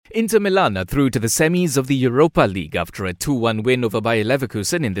Inter Milan are through to the semis of the Europa League after a 2-1 win over Bayer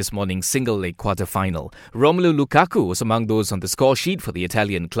Leverkusen in this morning's single-leg quarter-final. Romelu Lukaku was among those on the score sheet for the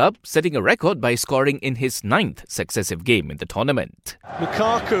Italian club, setting a record by scoring in his 9th successive game in the tournament.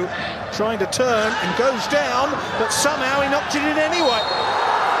 Lukaku trying to turn and goes down, but somehow he knocked it in anyway.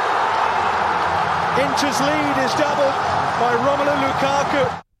 Inter's lead is doubled by Romelu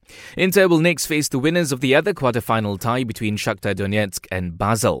Lukaku. Inter will next face the winners of the other quarter-final tie between Shakhtar Donetsk and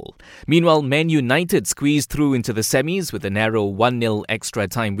Basel. Meanwhile, Man United squeezed through into the semis with a narrow 1-0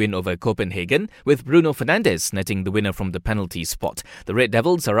 extra-time win over Copenhagen, with Bruno Fernandes netting the winner from the penalty spot. The Red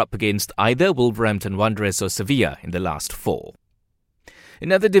Devils are up against either Wolverhampton Wanderers or Sevilla in the last 4.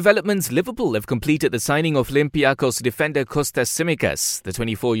 In other developments, Liverpool have completed the signing of Olympiacos defender Kostas Tsimikas. The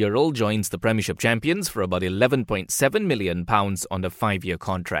 24-year-old joins the Premiership champions for about £11.7 million on a 5-year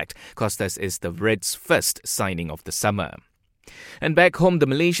contract. Kostas is the Reds' first signing of the summer. And back home, the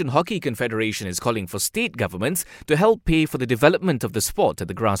Malaysian Hockey Confederation is calling for state governments to help pay for the development of the sport at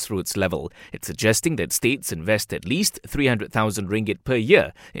the grassroots level. It's suggesting that states invest at least 300,000 ringgit per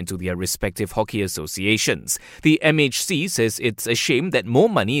year into their respective hockey associations. The MHC says it's a shame that more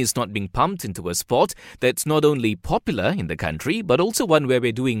money is not being pumped into a sport that's not only popular in the country, but also one where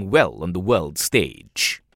we're doing well on the world stage.